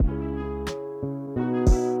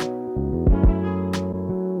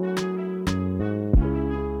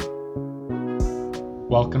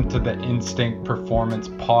Welcome to the Instinct Performance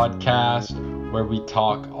Podcast, where we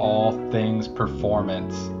talk all things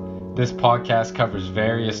performance. This podcast covers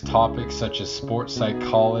various topics such as sports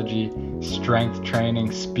psychology, strength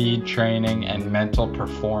training, speed training, and mental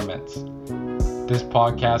performance. This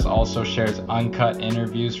podcast also shares uncut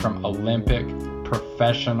interviews from Olympic,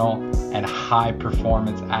 professional, and high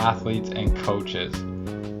performance athletes and coaches.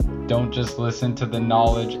 Don't just listen to the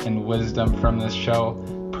knowledge and wisdom from this show.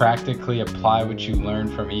 Practically apply what you learn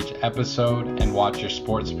from each episode and watch your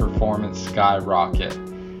sports performance skyrocket.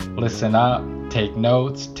 Listen up, take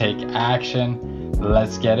notes, take action.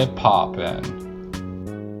 Let's get it poppin'.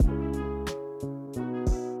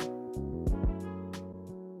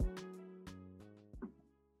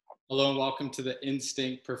 Hello and welcome to the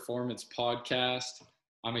Instinct Performance Podcast.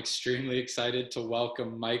 I'm extremely excited to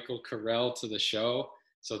welcome Michael Carrel to the show.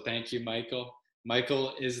 So thank you, Michael.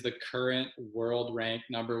 Michael is the current world ranked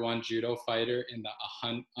 #1 judo fighter in the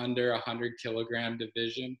under 100 kilogram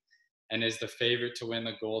division and is the favorite to win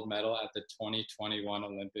the gold medal at the 2021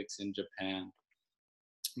 Olympics in Japan.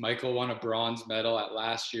 Michael won a bronze medal at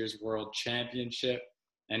last year's World Championship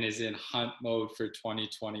and is in hunt mode for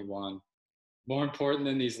 2021. More important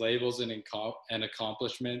than these labels and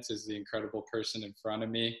accomplishments is the incredible person in front of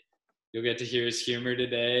me. You'll get to hear his humor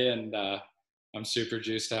today, and I'm super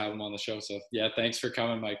juiced to have him on the show. So yeah, thanks for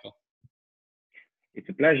coming, Michael. It's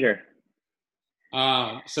a pleasure.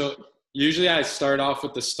 So usually I start off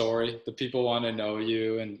with the story. The people want to know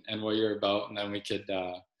you and what you're about, and then we can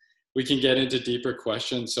get into deeper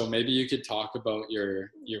questions. So maybe you could talk about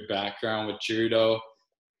your background with judo,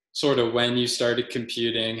 sort of when you started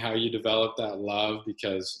competing, how you developed that love,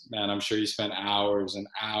 because man, I'm sure you spent hours and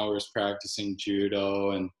hours practicing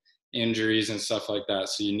judo and injuries and stuff like that.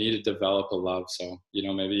 So you need to develop a love. So,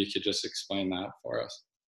 maybe you could just explain that for us.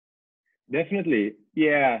 Definitely.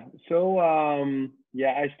 Yeah. So,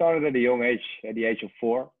 I started at a young age, at the age of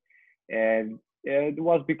 4. And it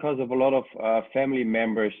was because of a lot of family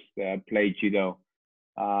members that played judo.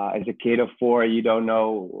 As a kid of 4, you don't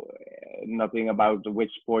know nothing about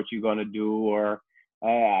which sport you're going to do.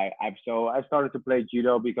 So I started to play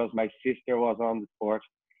judo because my sister was on the sport.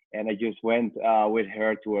 And I just went with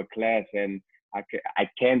her to a class, and I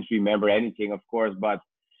can't remember anything, of course, but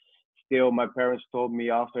still my parents told me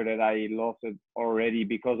after that I lost it already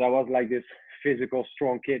because I was like this physical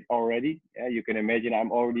strong kid already. You can imagine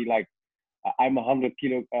I'm a 100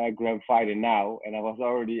 kilogram fighter now, and I was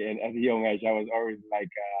already at a young age. I was already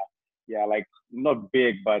like not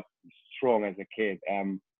big but strong as a kid.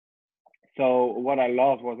 So what I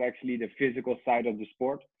lost was actually the physical side of the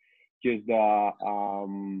sport, just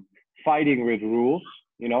fighting with rules,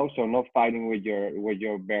 so not fighting with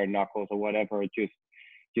your bare knuckles or whatever, just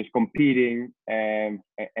competing and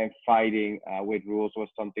fighting with rules was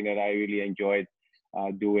something that I really enjoyed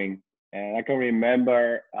doing. And I can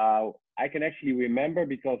actually remember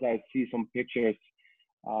because I see some pictures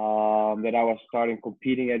that I was starting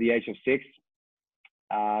competing at the age of 6.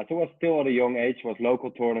 So it was still at a young age, was local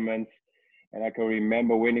tournaments. And I can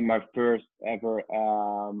remember winning my first ever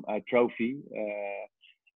trophy.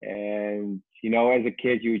 And, as a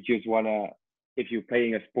kid, you just want to, if you're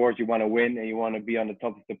playing a sport, you want to win and you want to be on the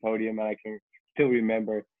top of the podium. And I can still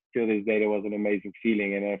remember till this day, it was an amazing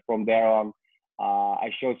feeling. And from there on,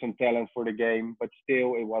 I showed some talent for the game, but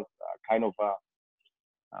still it was kind of a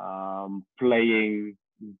playing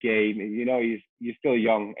game. You're still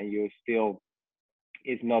young and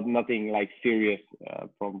it's nothing like serious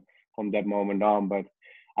from that moment on. But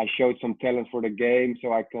I showed some talent for the game,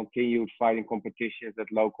 so I continued fighting competitions at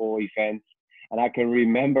local events. And I can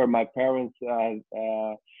remember my parents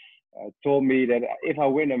told me that if I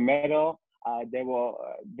win a medal,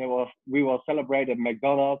 we will celebrate at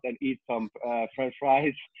McDonald's and eat some French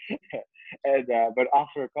fries. And but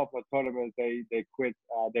after a couple of tournaments, they quit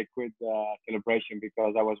celebration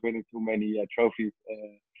because I was winning too many trophies,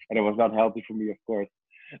 and it was not healthy for me, of course.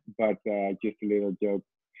 But just a little joke.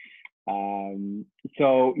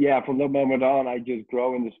 So yeah, from that moment on, I just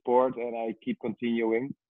grow in the sport and I keep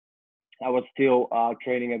continuing. I was still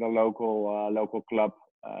training at a local club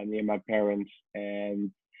near my parents,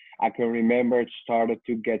 and I can remember it started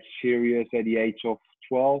to get serious at the age of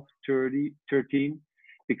 12, 13,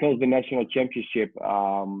 because the national championship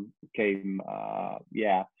came.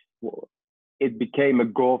 It became a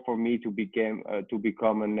goal for me to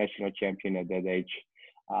become a national champion at that age.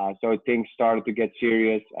 So things started to get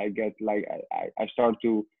serious. I started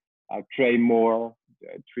to train more,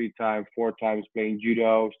 3 times, 4 times playing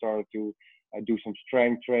judo. Started to do some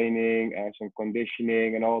strength training and some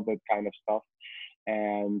conditioning and all that kind of stuff.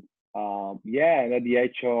 And and at the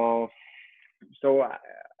age of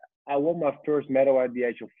I won my first medal at the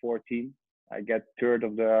age of 14. I got third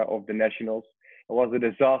of the nationals. It was a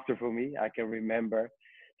disaster for me. I can remember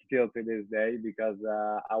still to this day because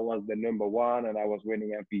I was the number one and I was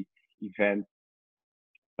winning every event.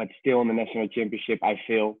 But still in the national championship, I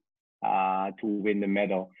failed to win the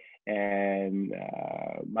medal. And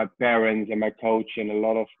my parents and my coach and a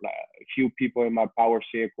lot of a few people in my power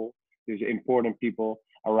circle, there's important people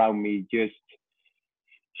around me, just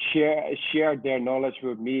share their knowledge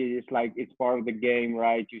with me. It's like it's part of the game,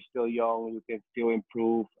 right? You're still young, you can still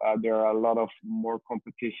improve. There are a lot of more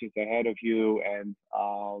competitions ahead of you, and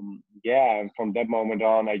yeah, and from that moment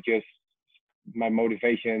on, I just my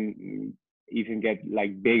motivation even get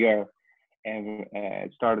like bigger, and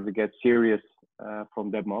it started to get serious from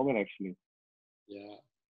that moment actually. Yeah.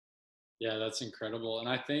 Yeah, that's incredible. And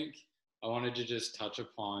I think I wanted to just touch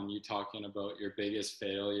upon you talking about your biggest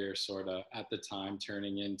failure sort of at the time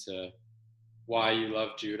turning into why you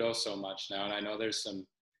love judo so much now. And I know there's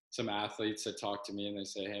some athletes that talk to me and they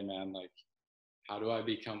say, "Hey man, like how do I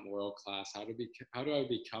become world class? How do I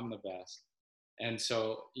become the best?" And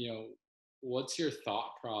so, what's your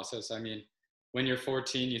thought process? I mean, when you're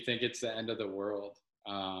 14, you think it's the end of the world.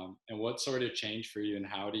 And what sort of changed for you, and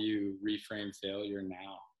how do you reframe failure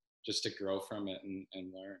now just to grow from it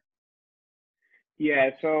and learn?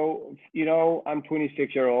 Yeah, so I'm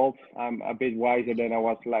 26 year old. I'm a bit wiser than I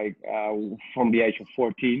was like from the age of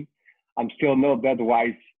 14. I'm still not that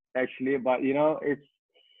wise actually, but it's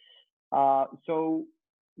so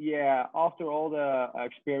yeah. After all the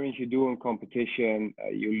experience you do in competition,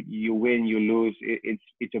 you win, you lose.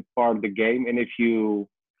 It's a part of the game, and if you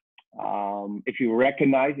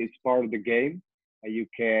recognize it's part of the game, you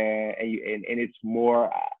can and it's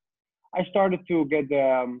more. I started to get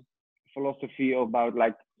the philosophy about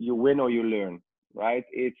like you win or you learn, right?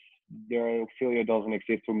 It's there failure doesn't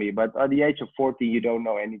exist for me. But at the age of 40, you don't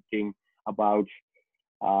know anything about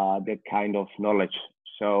that kind of knowledge.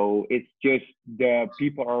 So it's just the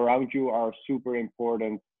people around you are super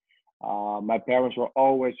important. My parents were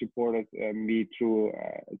always supported me through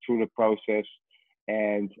the process,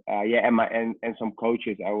 and yeah, and some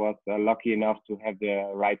coaches. I was lucky enough to have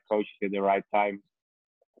the right coaches at the right time.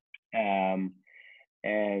 Um,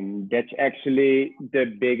 and that's actually the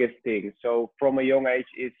biggest thing. So from a young age,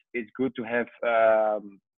 it's good to have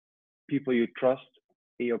people you trust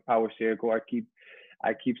in your power circle. I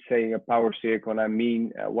keep saying a power circle, and I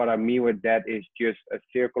mean what I mean with that is just a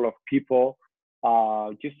circle of people,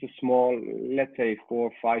 just a small, let's say 4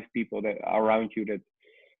 or 5 people that are around you that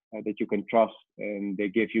you can trust, and they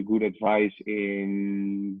give you good advice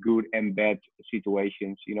in good and bad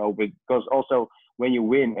situations. Because also when you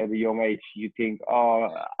win at a young age, you think, oh,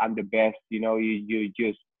 I'm the best. You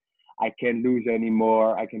just I can't lose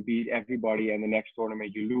anymore. I can beat everybody, and the next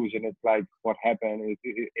tournament you lose, and it's like what happened, and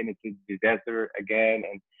it's a disaster again.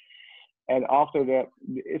 And after that,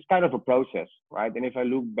 it's kind of a process, right? And if I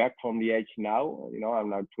look back from the age now, I'm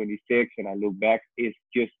now 26, and I look back, it's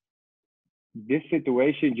just this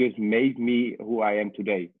situation just made me who I am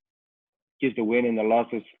today. Just the win and the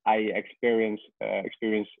losses I experienced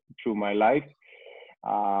through my life.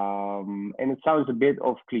 And it sounds a bit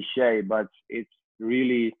of cliche, but it's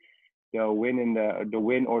really the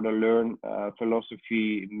win or the learn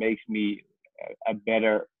philosophy makes me a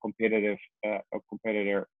better a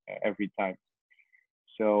competitor every time.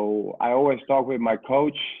 So I always talk with my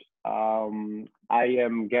coach. I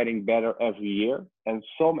am getting better every year, and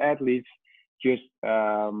some athletes just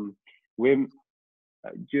win,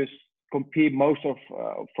 just compete most of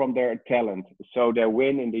from their talent. So they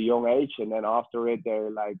win in the young age, and then after it,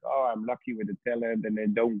 they're like, "Oh, I'm lucky with the talent," and they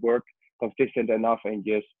don't work consistent enough and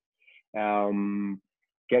just um,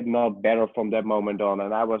 get not better from that moment on.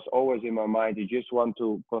 And I was always in my mind, you just want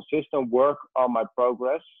to consistent work on my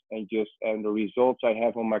progress, and the results I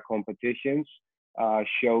have on my competitions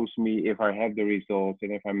shows me if I have the results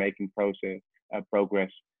and if I'm making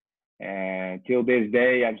progress. And till this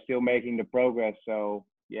day, I'm still making the progress. So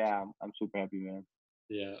yeah, I'm super happy, man.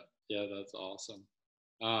 Yeah, yeah, that's awesome.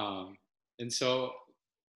 Um, and so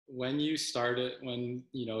when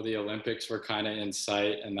the Olympics were kind of in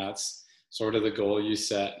sight, and that's sort of the goal you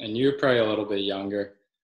set, and you're probably a little bit younger,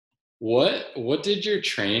 what did your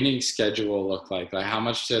training schedule look like? Like how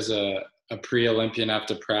much does a pre-Olympian have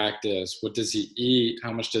to practice? What does he eat?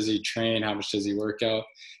 How much does he train? How much does he work out?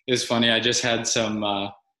 It's funny, I just had some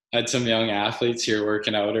young athletes here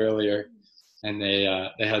working out earlier, and they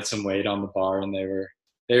had some weight on the bar, and they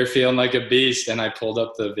were feeling like a beast. And I pulled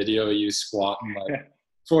up the video of you squatting like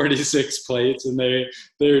 46 plates, and they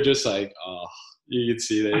were just like, oh, you could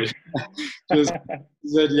see they just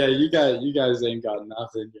said, yeah, you guys ain't got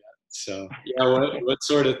nothing yet. So yeah, what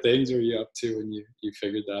sort of things were you up to when you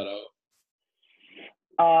figured that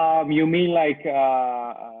out? You mean like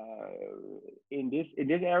in this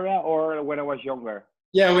area, or when I was younger?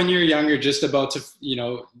 Yeah, when you're younger, just about to,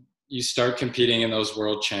 you start competing in those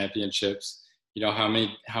world championships. How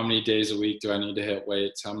many days a week do I need to hit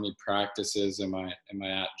weights? How many practices am I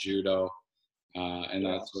at judo, and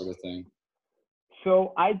Yeah. that sort of thing.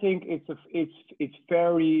 So I think it's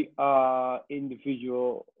very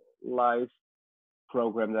individualized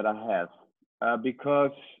program that I have,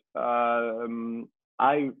 because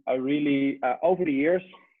I really over the years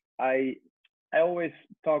I I always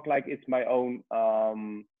talk like it's my own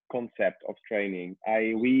concept of training.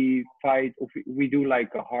 We do like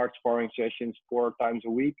a hard sparring sessions 4 times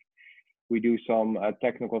a week. We do some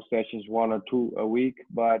technical sessions 1 or 2 a week,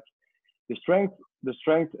 but the strength the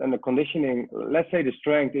strength and the conditioning, let's say the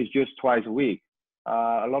strength is just twice a week.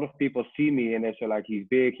 A lot of people see me and they say like he's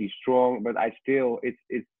big, he's strong, but I still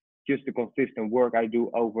it's just the consistent work I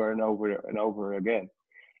do over and over and over again.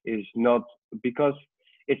 Is not because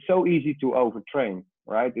it's so easy to overtrain,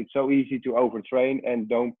 right? It's so easy to overtrain and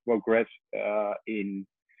don't progress in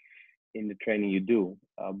the training you do.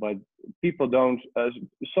 But people don't.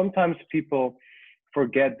 Sometimes people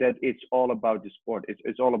forget that it's all about the sport.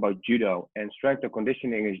 It's all about judo, and strength and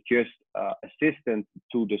conditioning is just assistant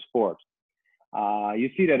to the sport. You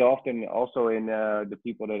see that often also in the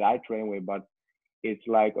people that I train with, but it's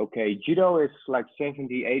like, okay, judo is like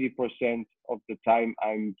 70-80% of the time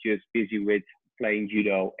I'm just busy with playing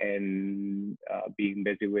judo and being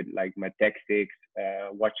busy with like my tactics,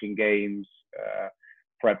 watching games,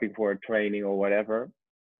 prepping for a training or whatever.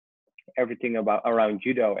 Everything about around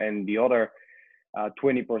judo, and the other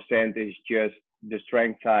 20% is just the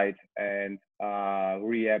strength side and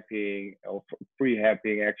rehabbing or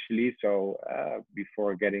prehabbing actually. So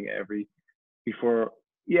before,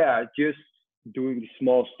 yeah, just doing the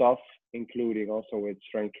small stuff, including also with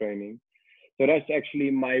strength training. So that's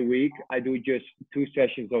actually my week. I do just 2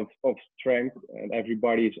 sessions of strength, and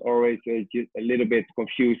everybody is always just a little bit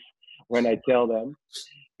confused when I tell them,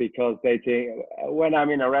 because they think when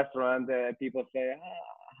I'm in a restaurant, people say,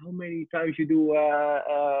 "How many times you do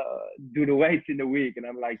the weights in the week?" And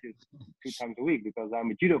I'm like, "Just 2 times a week because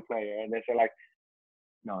I'm a judo player." And they say like,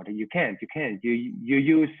 "No, you can't. You can't. You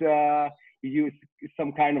use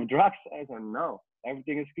some kind of drugs." I said, "No,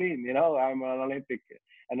 everything is clean. You know, I'm an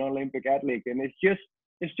Olympic athlete, and it's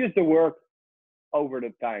just the work over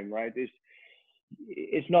the time, right?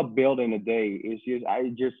 It's not built in a day. It's just I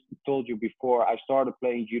just told you before. I started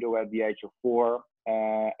playing judo at the age of 4,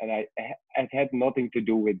 and it had nothing to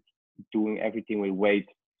do with doing everything with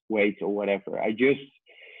weights or whatever. I just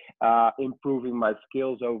improving my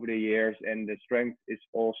skills over the years, and the strength is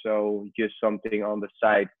also just something on the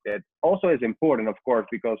side that also is important, of course,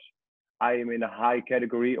 because I am in a high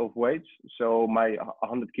category of weights. So my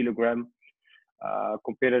 100 kilogram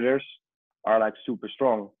competitors are like super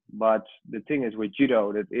strong. But the thing is with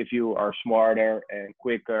judo that if you are smarter and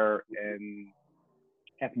quicker and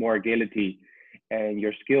have more agility and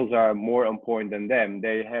your skills are more on point than them,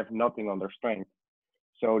 they have nothing on their strength.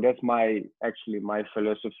 So that's my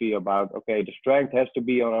philosophy about, okay, the strength has to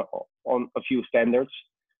be on a few standards.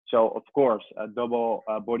 So of course a double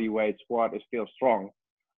body weight squat is still strong,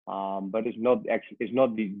 but it's not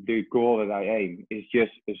the goal that I aim. It's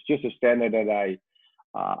just a standard that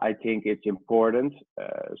I think it's important.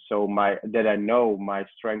 So that I know my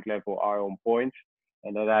strength level are on point,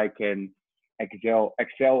 and that I can excel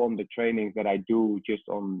on the trainings that I do just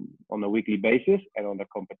on a weekly basis and on the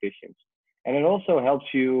competitions. And it also helps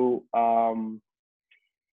you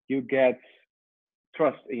you get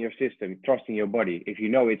trust in your system, trust in your body. If you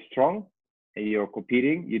know it's strong and you're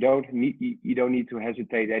competing, you don't need to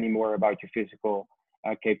hesitate anymore about your physical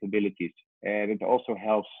capabilities. And it also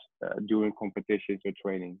helps during competitions or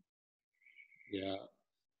training. Yeah.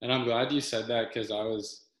 And I'm glad you said that, because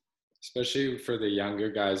especially for the younger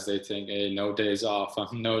guys, they think, hey, no days off.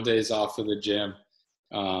 I'm no days off for the gym.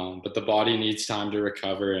 But the body needs time to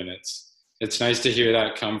recover. And it's nice to hear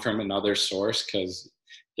that come from another source, because,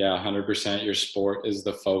 yeah, 100% your sport is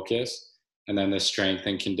the focus. And then the strength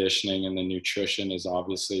and conditioning and the nutrition is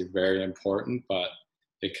obviously very important, but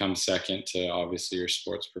it comes second to obviously your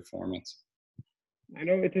sports performance. I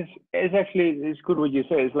know it is. It's good what you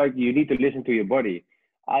say. It's like you need to listen to your body.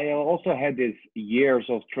 I also had this years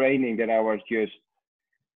of training that I was just,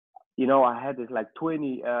 I had this like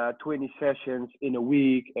 20 sessions in a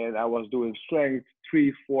week, and I was doing strength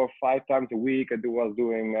 3, 4, 5 times a week. Was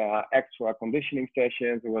doing extra conditioning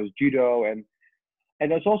sessions. It was judo, and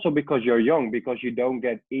that's also because you're young, because you don't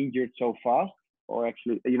get injured so fast. or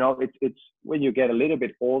actually, it's when you get a little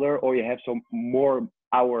bit older or you have some more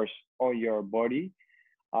hours on your body,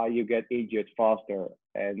 you get injured faster.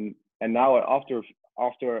 And now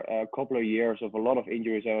after a couple of years of a lot of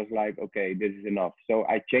injuries, I was like, okay, this is enough. So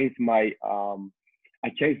I changed my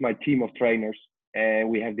team of trainers, and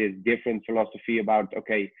we have this different philosophy about,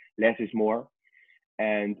 okay, less is more,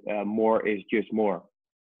 and more is just more.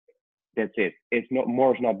 That's it. It's not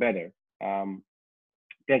more is not better. Um,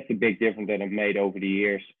 that's the big difference that I've made over the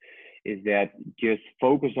years, is that just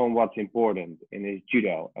focus on what's important, and it's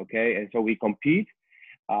judo. Okay, and so we compete,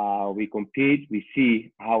 we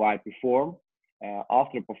see how I perform.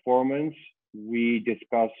 After performance, we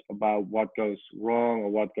discuss about what goes wrong or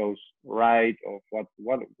what goes right, or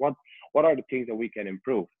what are the things that we can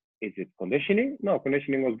improve. Is it conditioning? No,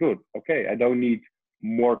 conditioning was good. Okay, I don't need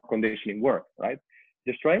more conditioning work, right?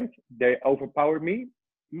 The strength, they overpowered me,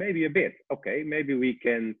 maybe a bit. Okay, maybe we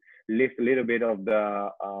can lift a little bit of the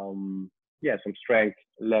some strength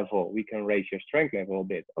level. We can raise your strength level a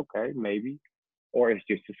bit. Okay, maybe, or it's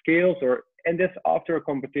just the skills, or and that's after a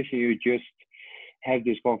competition. You just have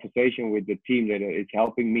this conversation with the team that is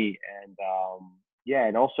helping me, and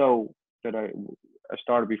and also that I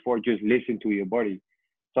started before, just listen to your body.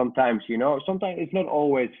 Sometimes, sometimes it's not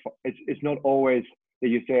always that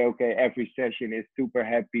you say, okay, every session is super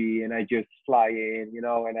happy and I just fly in,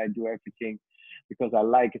 and I do everything because I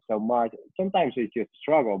like it so much. Sometimes it's just a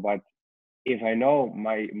struggle, but if I know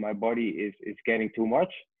my body is getting too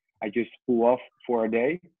much, I just pull off for a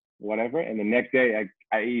day, whatever, and the next day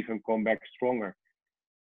I even come back stronger.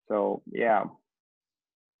 So yeah.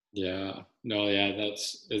 Yeah, no, yeah,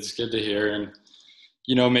 it's good to hear. And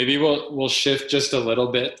maybe we'll shift just a little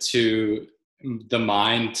bit to the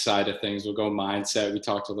mind side of things. We'll go mindset. We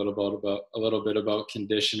talked a little bit about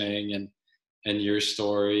conditioning and your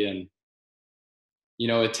story. And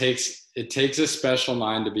it takes a special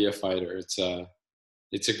mind to be a fighter. It's a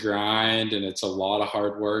grind, and it's a lot of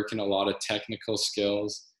hard work and a lot of technical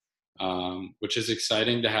skills, which is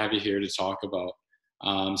exciting to have you here to talk about.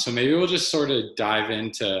 So maybe we'll just sort of dive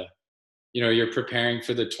into, you're preparing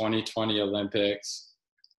for the 2020 Olympics.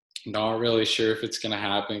 Not really sure if it's going to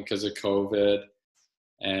happen because of COVID,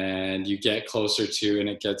 and you get closer to and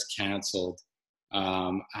it gets canceled.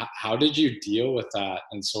 How did you deal with that,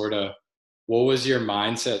 and sort of what was your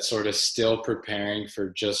mindset, sort of still preparing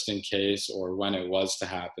for just in case, or when it was to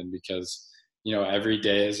happen? Because every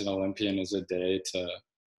day as an Olympian is a day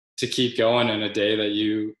to keep going, and a day that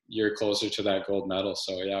you're closer to that gold medal.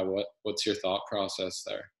 So yeah, what's your thought process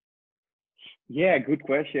there? Yeah, good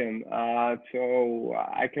question. So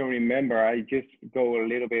I can remember, I just go a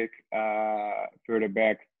little bit further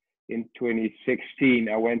back. In 2016,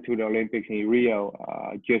 I went to the Olympics in Rio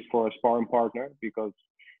just for a sparring partner, because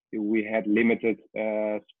we had limited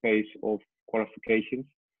space of qualifications.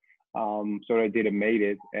 So I didn't make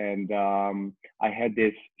it. And I had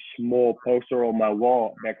this small poster on my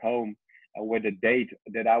wall back home with the date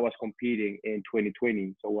that I was competing in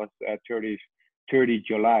 2020. So it was 30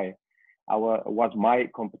 July. Was my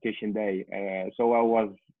competition day. So I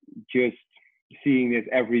was just seeing this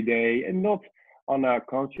every day, and not on a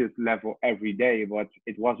conscious level every day, but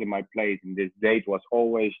it was in my plate. And this date was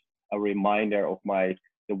always a reminder of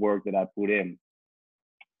the work that I put in.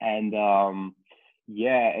 And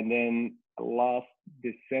and then last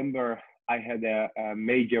December I had a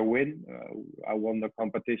major win. I won the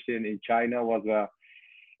competition in China.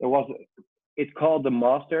 It's called the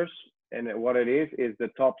Masters, and what it is the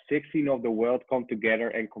top 16 of the world come together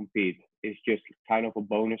and compete. It's just kind of a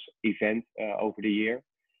bonus event over the year,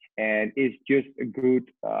 and it's just a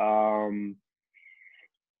good.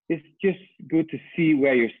 It's just good to see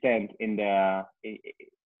where you stand in the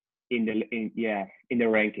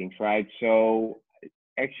rankings, right? So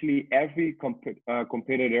actually, every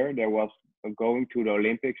competitor that was going to the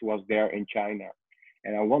Olympics was there in China,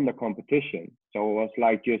 and I won the competition. So it was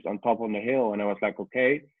like just on top of the hill, and I was like,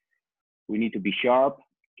 okay, we need to be sharp,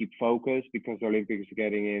 keep focused, because the Olympics is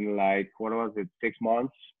getting in, like, what was it, 6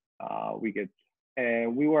 months?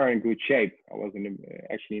 And we were in good shape. I was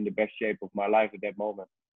actually in the best shape of my life at that moment.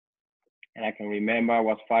 And I can remember I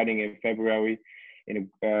was fighting in February in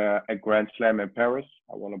a Grand Slam in Paris.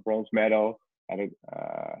 I won a bronze medal.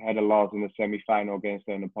 Had a loss in the semifinal against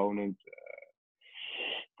an opponent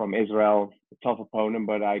from Israel, a tough opponent,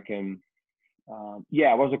 but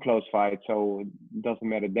it was a close fight, so it doesn't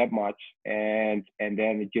matter that much. And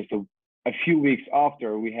then just a few weeks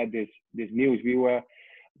after, we had this news.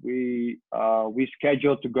 We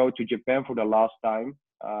scheduled to go to Japan for the last time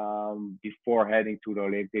before heading to the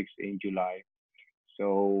Olympics in July.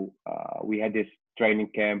 So we had this training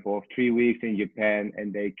camp of 3 weeks in Japan,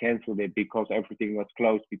 and they canceled it because everything was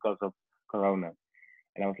closed because of Corona.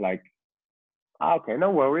 And I was like, okay,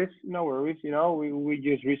 no worries, no worries. We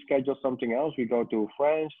just reschedule something else. We go to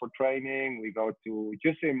France for training. We go to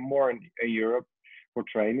just in Europe for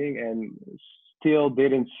training, and still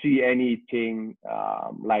didn't see anything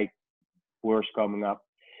like worse coming up.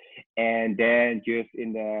 And then just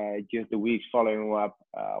the weeks following up,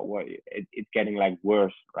 it's getting like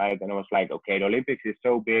worse, right? And I was like, okay, the Olympics is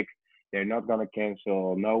so big, they're not gonna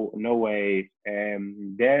cancel, no way.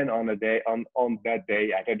 And then on that day,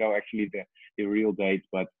 I don't know actually the real date,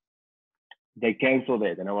 but they canceled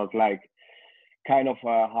it, and I was like, kind of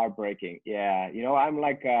heartbreaking. Yeah, I'm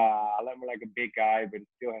like a big guy, but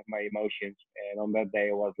still have my emotions. And on that day,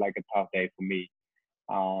 it was like a tough day for me.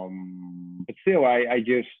 But still,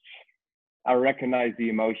 I recognize the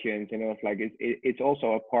emotions, and it was like it's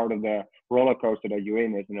also a part of the roller coaster that you're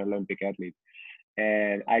in as an Olympic athlete.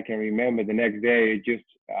 And I can remember the next day, just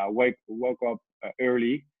woke up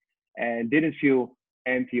early, and didn't feel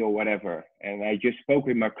empty or whatever. And I just spoke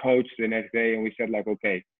with my coach the next day, and we said like,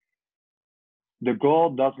 okay, the goal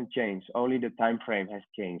doesn't change, only the time frame has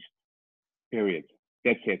changed. Period.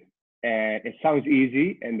 That's it. And it sounds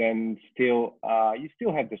easy, and then still, you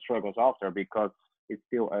still have the struggles after because it's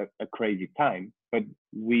still a crazy time. But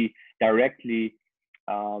we directly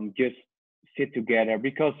just sit together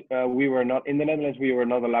because we were not in the Netherlands. We were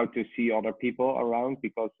not allowed to see other people around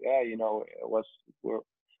because we're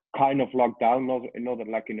kind of locked down, not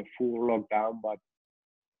like in a full lockdown. But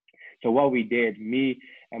so what we did, me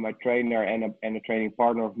and my trainer and a training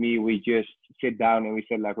partner of me, we just sit down and we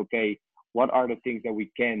said like, okay, what are the things that we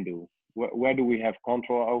can do? Where do we have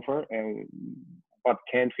control over, and what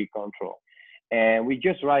can't we control? And we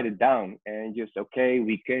just write it down and just, okay,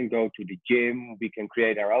 we can go to the gym, we can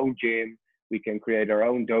create our own gym, we can create our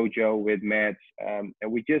own dojo with mats, and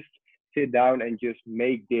we just sit down and just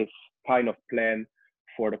make this kind of plan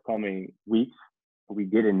for the coming weeks. We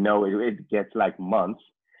didn't know it gets like months,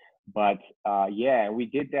 but yeah, we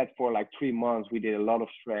did that for like 3 months. We did a lot of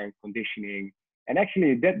strength conditioning, and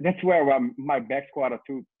actually that's where my back squat of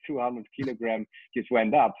 200 kilograms just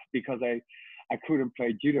went up because I couldn't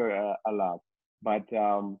play judo a lot. But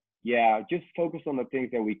yeah, just focus on the things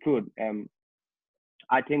that we could.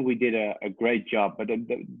 I think we did a great job. But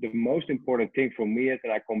the most important thing for me is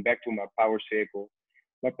that I come back to my power circle.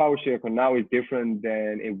 My power circle now is different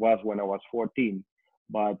than it was when I was 14.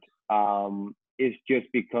 But it's just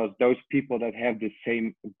because those people that have the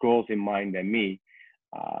same goals in mind than me,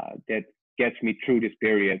 that gets me through this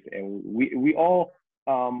period. And we all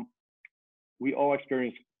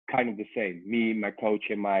experience kind of the same. Me, my coach,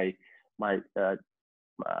 and my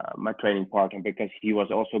my training partner, because he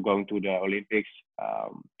was also going to the Olympics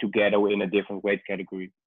together in a different weight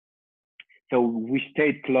category. So we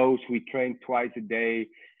stayed close. We trained twice a day,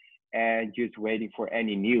 and just waiting for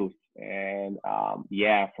any news. And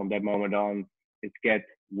yeah, from that moment on, it gets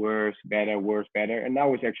worse, better, worse, better, and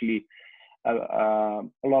now it's actually a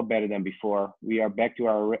lot better than before. We are back to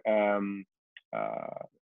our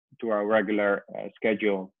regular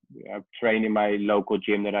schedule. I train in my local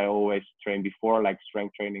gym that I always trained before, like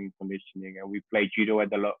strength training, conditioning, and we play judo at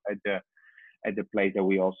the place that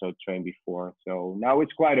we also trained before. So now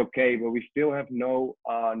it's quite okay, but we still have no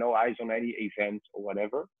eyes on any events or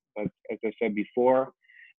whatever. But as I said before,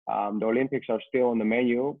 the Olympics are still on the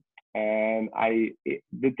menu, and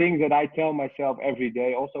the thing that I tell myself every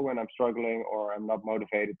day, also when I'm struggling or I'm not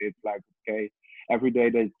motivated, it's like, okay,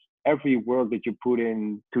 every work that you put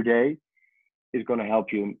in today is going to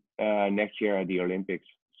help you next year at the Olympics.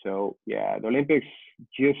 So yeah, the Olympics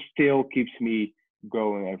just still keeps me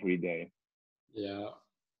going every day. Yeah.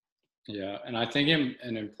 Yeah. And I think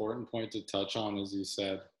an important point to touch on, as you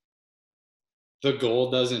said, the goal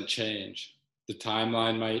doesn't change. The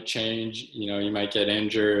timeline might change. You might get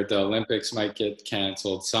injured. The Olympics might get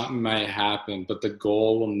canceled. Something might happen, but the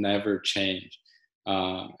goal will never change.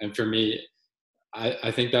 And for me,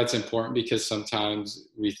 I think that's important because sometimes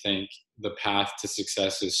we think the path to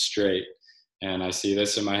success is straight. And I see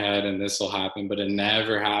this in my head and this will happen, but it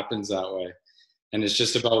never happens that way. And it's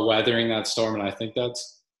just about weathering that storm. And I think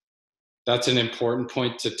that's an important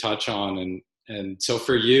point to touch on. And so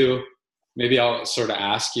for you, maybe I'll sort of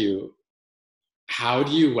ask you, how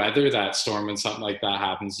do you weather that storm when something like that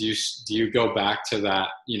happens? Do you go back to that,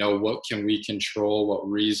 what can we control? What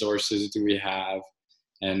resources do we have?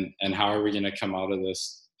 And how are we going to come out of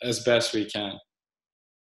this as best we can?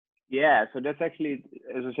 Yeah, so that's actually,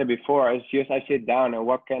 as I said before, it's just I sit down and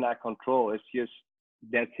what can I control? It's just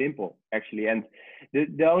that simple, actually. And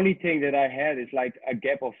the only thing that I had is like a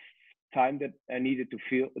gap of time that I needed to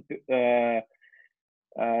feel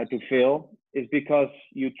to fill is because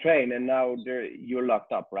you train and now you're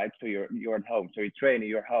locked up, right? So you're at home. So you train in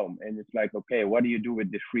your home, and it's like, okay, what do you do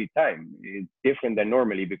with this free time? It's different than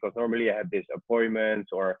normally, because normally I have these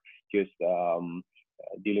appointments or just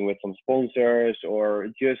dealing with some sponsors, or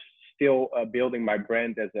just still building my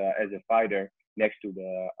brand as a fighter next to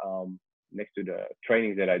the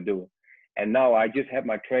trainings that I do. And now I just have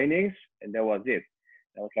my trainings, and that was it.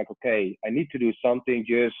 I was like, okay, I need to do something,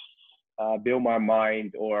 just build my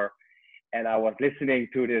mind. And I was listening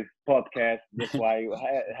to this podcast. That's why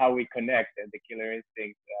how we connect, and the Killer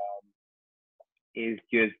Instinct is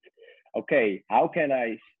just, okay, how can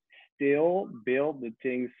I still build the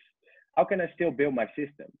things? How can I still build my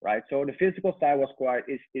system, right? So the physical side was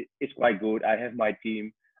is quite good. I have my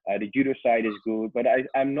team. The judo side is good, but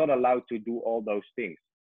I'm not allowed to do all those things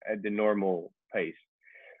at the normal pace.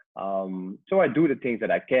 So I do the things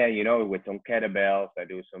that I can, with some kettlebells. I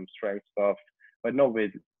do some strength stuff, but not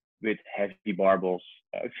with heavy barbells.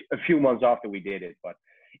 A few months after we did it, but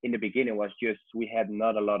in the beginning was just, we had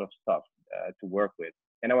not a lot of stuff to work with,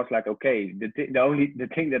 and I was like, okay, the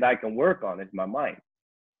thing that I can work on is my mind,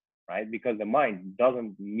 right? Because the mind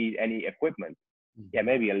doesn't need any equipment. Yeah,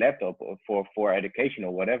 maybe a laptop for education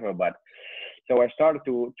or whatever, but so I started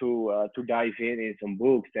to dive in some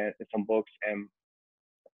books and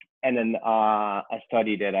then a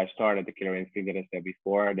study that I started, the Killer Instinct, that I said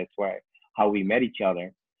before. That's how we met each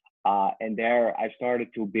other. And there I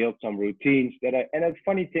started to build some routines and the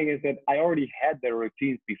funny thing is that I already had the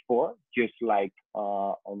routines before, just like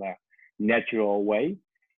on a natural way.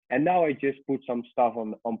 And now I just put some stuff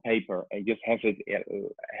on paper and just have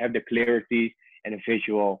the clarity and the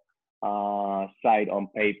visual side on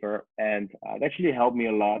paper. And it actually helped me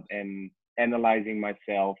a lot in analyzing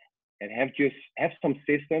myself, and have some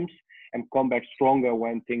systems and come back stronger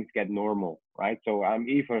when things get normal, right? So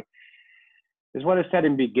it's what I said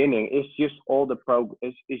in the beginning. It's just all the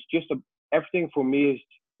It's just everything for me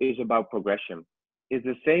is about progression. It's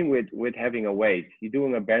the same with having a weight. You're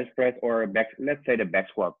doing a bench press or let's say the back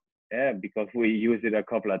squat. Yeah, because we use it a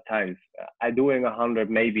couple of times. I'm doing 100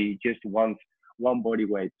 maybe just once, one body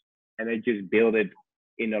weight, and I just build it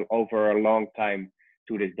over a long time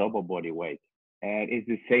to this double body weight. And it's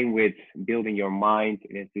the same with building your mind,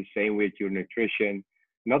 and it's the same with your nutrition.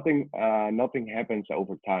 Nothing happens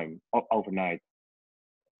overnight.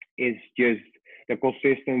 It's just the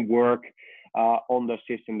consistent work on the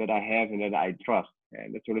system that I have and that I trust.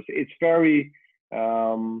 And that's what it's very.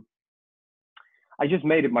 I just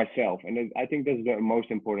made it myself, and I think that's the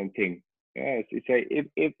most important thing. Yeah,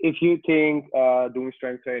 if you think doing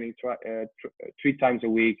strength training 3 times a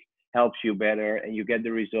week helps you better and you get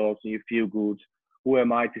the results and you feel good, who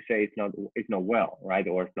am I to say it's not well, right?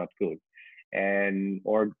 Or it's not good,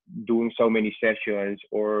 or doing so many sessions,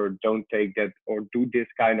 or don't take that, or do this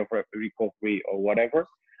kind of recovery or whatever.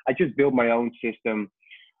 I just built my own system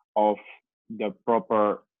of the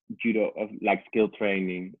proper judo, of like skill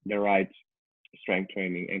training, the right strength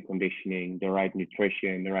training and conditioning, the right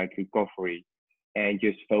nutrition, the right recovery, and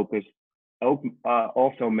just focus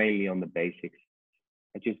also mainly on the basics.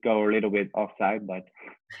 I just go a little bit offside, but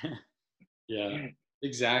yeah,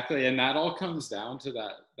 exactly. And that all comes down to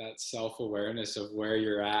that self-awareness of where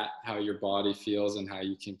you're at, how your body feels, and how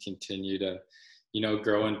you can continue to,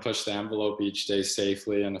 grow and push the envelope each day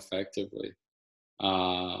safely and effectively.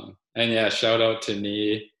 And yeah, shout out to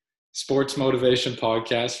Nee, Sports Motivation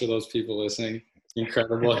Podcast, for those people listening.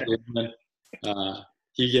 Incredible human.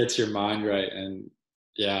 He gets your mind right, and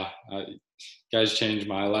yeah, guys changed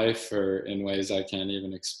my life in ways I can't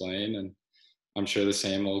even explain, and I'm sure the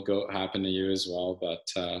same will happen to you as well. But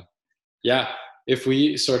yeah, if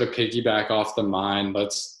we sort of piggyback off the mind,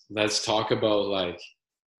 let's talk about, like,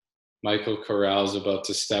 Michael Corral's about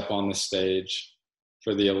to step on the stage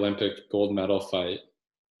for the Olympic gold medal fight.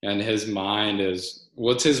 And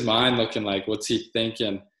what's his mind looking like? What's he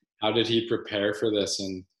thinking? How did he prepare for this?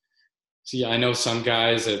 And see, I know some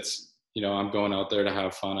guys, it's, I'm going out there to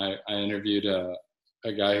have fun. I interviewed a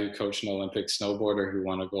guy who coached an Olympic snowboarder who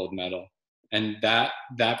won a gold medal. And that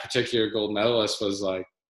particular gold medalist was like,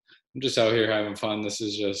 I'm just out here having fun. It's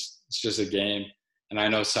just a game. And I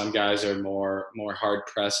know some guys are more hard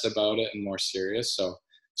pressed about it and more serious. So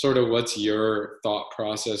sort of, what's your thought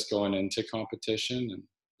process going into competition? And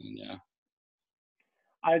yeah.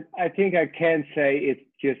 I think I can say it's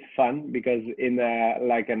just fun, because in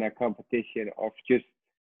a competition of just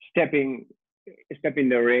step in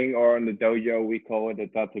the ring or in the dojo, we call it the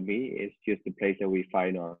tatami. It's just the place that we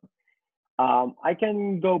fight on. I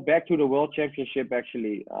can go back to the World Championship.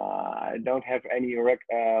 Actually, I don't have any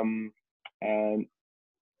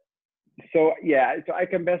So yeah, so I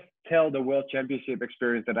can best tell the World Championship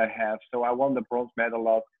experience that I have. So I won the bronze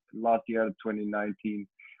medal last year, 2019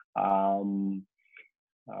 um,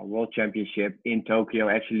 World Championship in Tokyo,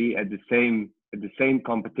 actually at the same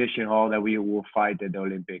competition hall that we will fight at the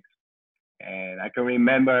Olympics. And I can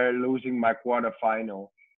remember losing my quarterfinal,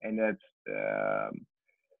 and that's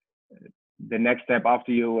the next step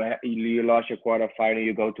after you lost your quarterfinal,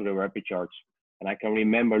 you go to the rapid charge. And I can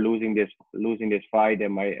remember losing this fight,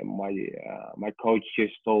 and my coach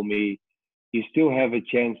just told me, "You still have a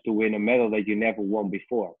chance to win a medal that you never won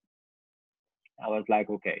before." I was like,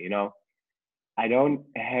 okay, I don't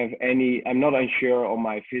have any. I'm not unsure on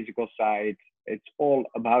my physical side. It's all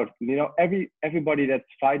about everybody that's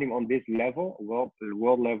fighting on this level, world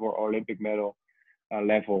level or Olympic medal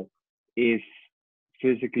level, is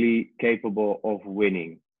physically capable of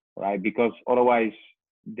winning, right? Because otherwise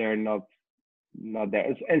they're not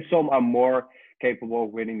there. And some are more capable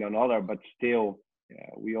of winning than other, but still,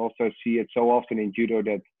 we also see it so often in judo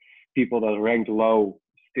that people that rank low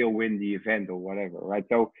still win the event or whatever, right?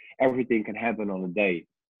 So everything can happen on a day.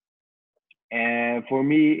 And for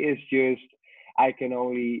me, it's just I can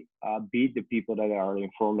only beat the people that are in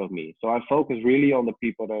front of me. So I focus really on the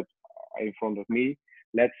people that are in front of me.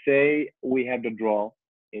 Let's say we have the draw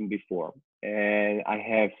in before, and I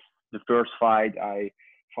have the first fight. I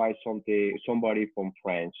fight somebody from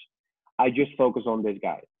France. I just focus on this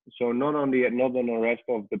guy. So not on the rest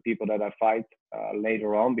of the people that I fight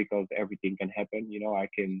later on, because everything can happen. I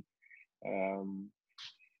can. Um,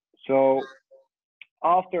 so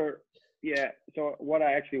after yeah, so what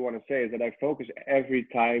I actually want to say is that I focus every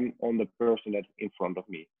time on the person that's in front of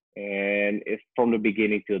me, and it's from the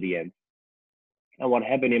beginning till the end. And what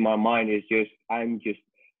happened in my mind is I'm just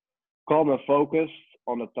calm and focused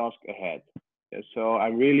on the task ahead. So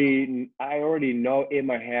I already know in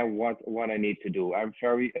my head what I need to do. I'm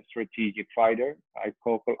very a strategic fighter.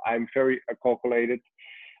 I'm very calculated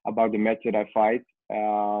about the match that I fight.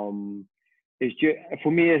 It's just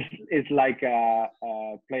for me, it's like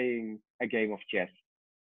playing a game of chess,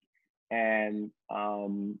 and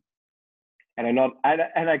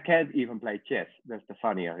I can't even play chess. That's the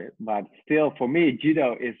funny of it. But still, for me,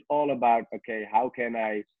 judo is all about, okay, how can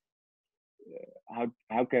I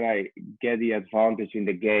get the advantage in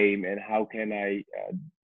the game, and how can I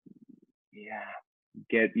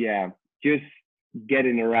yeah just get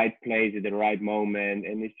in the right place at the right moment.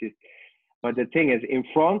 And it's just, but the thing is, in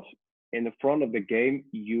the front of the game,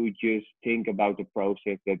 you just think about the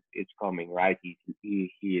process that it's coming, right? He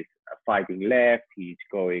is fighting left. He's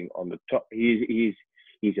going on the top. He's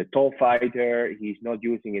a tall fighter. He's not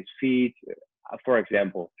using his feet, for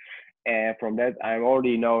example. And from that, I'm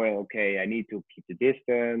already knowing, okay, I need to keep the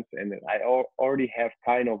distance, and already have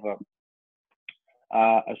kind of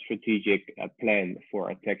a strategic plan for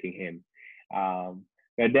attacking him.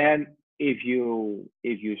 But then if you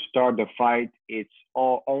start the fight, it's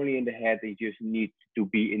all only in the head. You just need to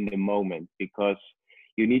be in the moment, because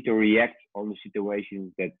you need to react on the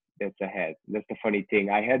situations that's ahead. That's the funny thing.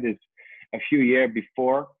 I had this a few years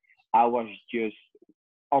before. I was just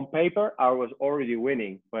on paper, I was already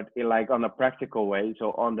winning, but like on a practical way.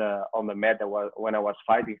 So on the mat, when I was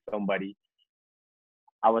fighting somebody,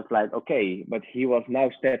 I was like, okay, but he was now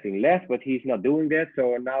stepping left, but he's not doing that.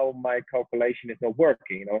 So now my calculation is not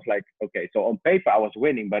working. And I was like, okay, so on paper I was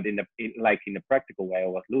winning, but in the practical way I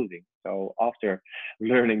was losing. So after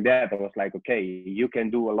learning that, I was like, okay, you can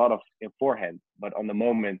do a lot of in forehand, but on the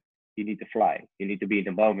moment you need to fly. You need to be in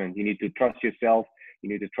the moment. You need to trust yourself. You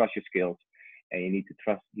need to trust your skills, and you need to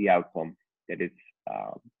trust the outcome that is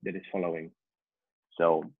following.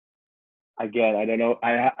 So again, I don't know.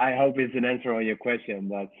 I hope it's an answer on your question,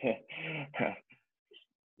 but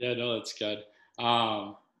Yeah, no, that's good.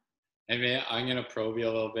 I mean, I'm gonna probe you a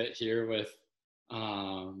little bit here with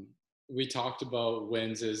um, we talked about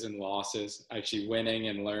wins and losses, actually winning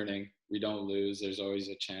and learning. We don't lose. There's always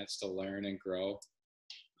a chance to learn and grow.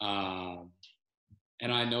 Um,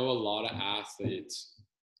 and I know a lot of athletes,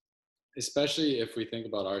 especially if we think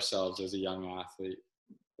about ourselves as a young athlete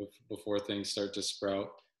before things start to sprout,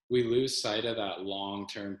 we lose sight of that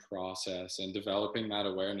long-term process and developing that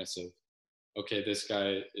awareness of, okay, this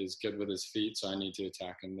guy is good with his feet, so I need to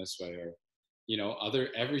attack him this way. Or,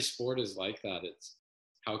 every sport is like that. It's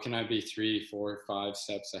how can I be 3, 4, 5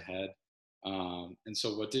 steps ahead? And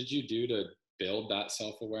so what did you do to build that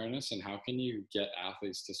self-awareness, and how can you get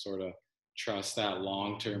athletes to sort of trust that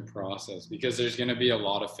long-term process? Because there's going to be a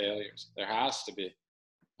lot of failures. There has to be.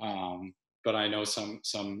 But I know some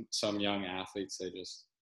young athletes,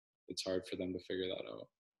 it's hard for them to figure that out.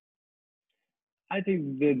 I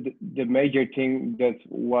think the major thing that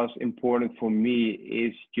was important for me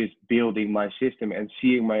is just building my system and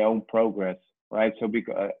seeing my own progress, right? So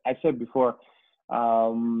because I said before,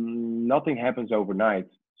 nothing happens overnight.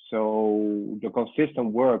 So the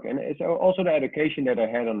consistent work, and it's also the education that I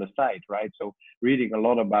had on the side, right? So reading a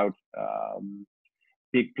lot about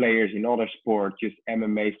big players in other sports, just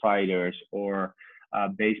MMA fighters or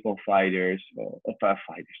baseball fighters or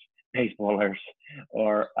fighters, baseballers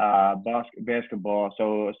or basketball.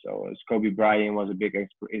 So Kobe Bryant was a big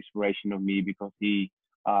inspiration of me because he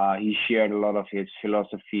shared a lot of his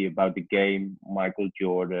philosophy about the game. Michael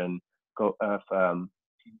Jordan, Tom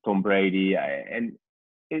Brady, and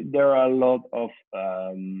there are a lot of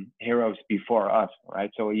heroes before us,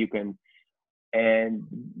 right? So you can and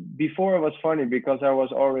before it was funny because I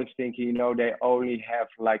was always thinking, they only have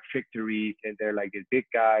like victories and they're like these big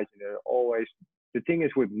guys and they're always the thing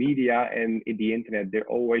is with media and in the internet, they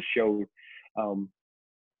always um,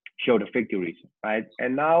 show the victories, right?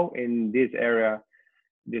 And now in this era,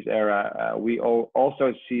 we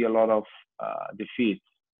also see a lot of defeats,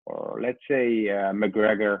 or let's say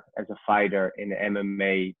McGregor as a fighter in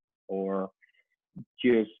MMA, or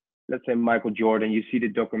just let's say Michael Jordan. You see the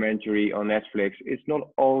documentary on Netflix. It's not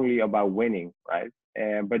only about winning, right?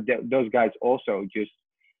 But those guys also just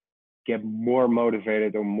get more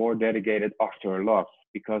motivated or more dedicated after a loss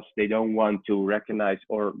because they don't want to recognize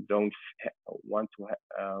or don't want to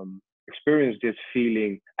experience this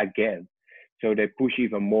feeling again. So they push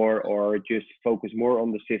even more or just focus more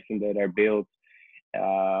on the system that are built.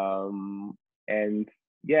 And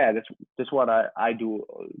yeah, that's what I do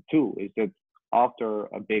too. Is that after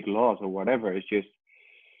a big loss or whatever, it's just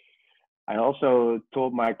I also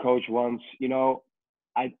told my coach once,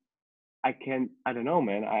 I I don't know,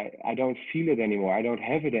 man. I don't feel it anymore. I don't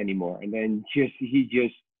have it anymore. And then he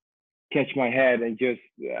just catch my head and just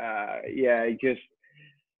yeah, just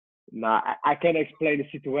nah. I can't explain the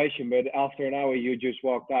situation, but after an hour, you just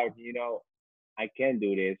walked out. I can't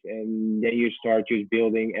do this, and then you start just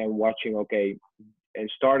building and watching. Okay, and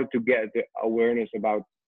started to get the awareness about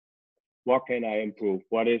what can I improve.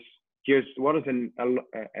 What is a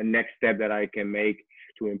next step that I can make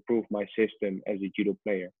to improve my system as a judo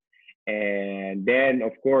player. And then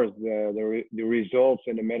of course the results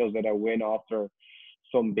and the medals that I win after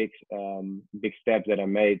some big steps that I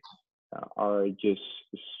made are just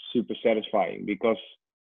super satisfying because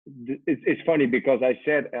it's funny because I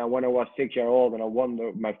said when I was 6 years old and I won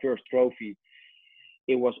my first trophy,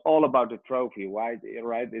 it was all about the trophy, right?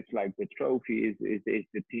 Right? It's like the trophy is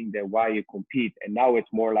the thing that why you compete, and now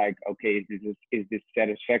it's more like okay, is this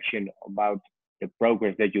satisfaction about the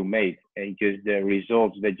progress that you made and just the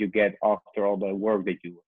results that you get after all the work that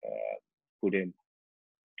you put in.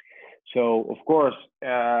 So of course,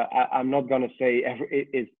 I'm not gonna say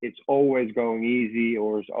it's always going easy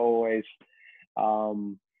or it's always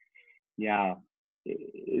um, yeah,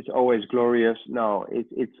 it's always glorious. No,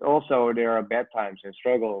 it's also there are bad times and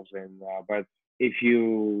struggles, and but if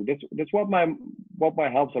you that's what my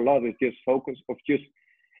helps a lot is just focus of just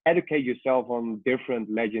educate yourself on different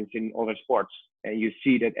legends in other sports, and you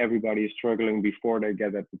see that everybody is struggling before they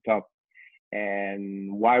get at the top,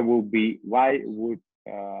 and why would we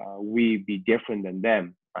be different than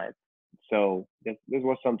them, right? So this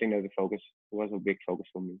was something that the focus was a big focus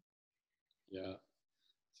for me. Yeah,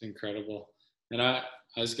 it's incredible. And I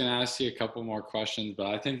was going to ask you a couple more questions, but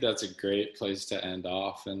I think that's a great place to end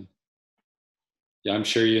off. And yeah, I'm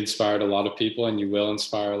sure you inspired a lot of people and you will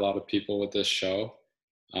inspire a lot of people with this show.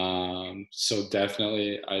 So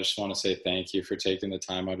definitely, I just want to say thank you for taking the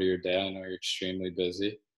time out of your day. I know you're extremely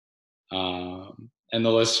busy. And the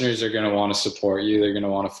listeners are going to want to support you. They're going to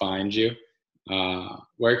want to find you.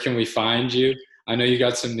 Where can we find you? I know you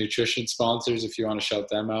got some nutrition sponsors if you want to shout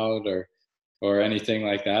them out or anything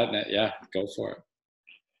like that. Yeah, go for it.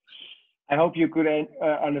 I hope you could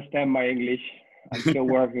understand my English. I'm still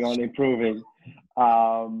working on improving,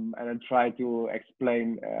 and I try to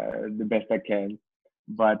explain the best I can.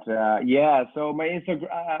 But yeah, so my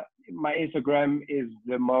Instagram is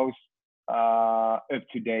the most up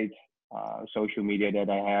to date social media that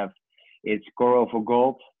I have. It's Coral for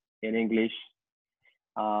Gold in English,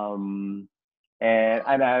 um, and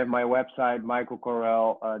I have my website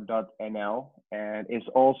michaelcorel.nl, and it's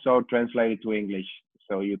also translated to English,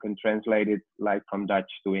 so you can translate it like from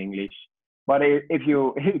Dutch to English. But if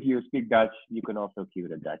you if you speak Dutch, you can also keep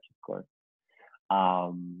it Dutch, of course.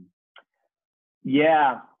 Um,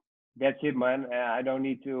 yeah, that's it, man. I don't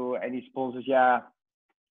need to any sponsors. Yeah,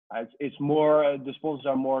 it's more the sponsors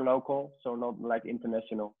are more local, so not like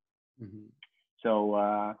international. Mm-hmm.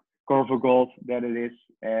 So Coral for Gold, that it is.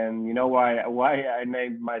 And you know why I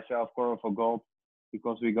named myself Coral for Gold?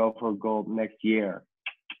 because we go for gold next year.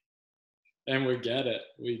 And we get it.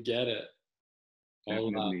 We get it.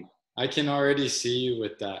 Definitely. I can already see you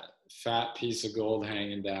with that fat piece of gold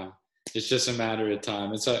hanging down. It's just a matter of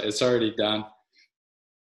time. It's already done.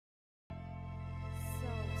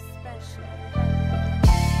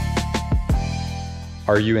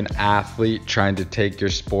 Are you an athlete trying to take your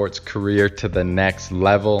sports career to the next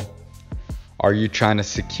level? Are you trying to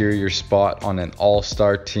secure your spot on an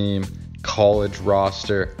all-star team, college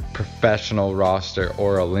roster, professional roster,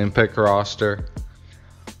 or Olympic roster?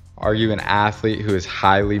 Are you an athlete who is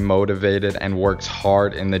highly motivated and works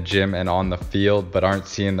hard in the gym and on the field but aren't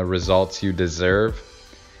seeing the results you deserve?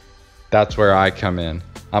 That's where I come in.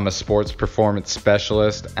 I'm a sports performance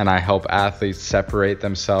specialist, and I help athletes separate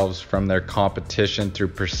themselves from their competition through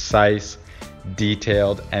precise,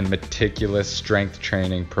 detailed, and meticulous strength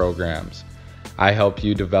training programs. I help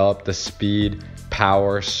you develop the speed,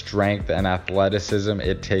 power, strength, and athleticism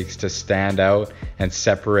it takes to stand out and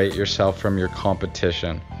separate yourself from your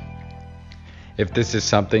competition. If this is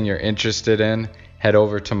something you're interested in, head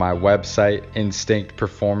over to my website,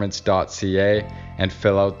 instinctperformance.ca, and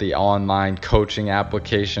fill out the online coaching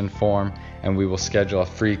application form, and we will schedule a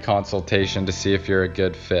free consultation to see if you're a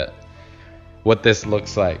good fit. What this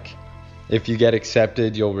looks like. If you get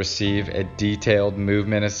accepted, you'll receive a detailed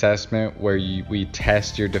movement assessment where we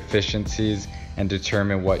test your deficiencies and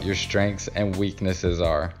determine what your strengths and weaknesses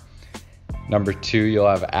are. Number 2, you'll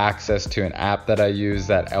have access to an app that I use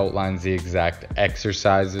that outlines the exact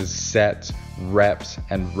exercises, sets, reps,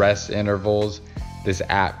 and rest intervals. This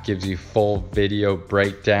app gives you full video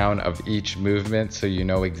breakdown of each movement so you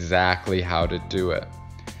know exactly how to do it.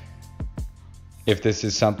 If this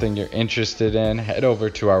is something you're interested in, head over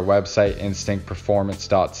to our website,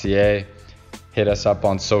 instinctperformance.ca. Hit us up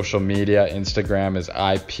on social media. Instagram is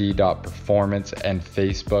ip.performance and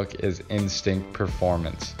Facebook is Instinct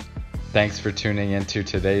Performance. Thanks for tuning into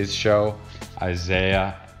today's show.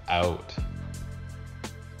 Isaiah out.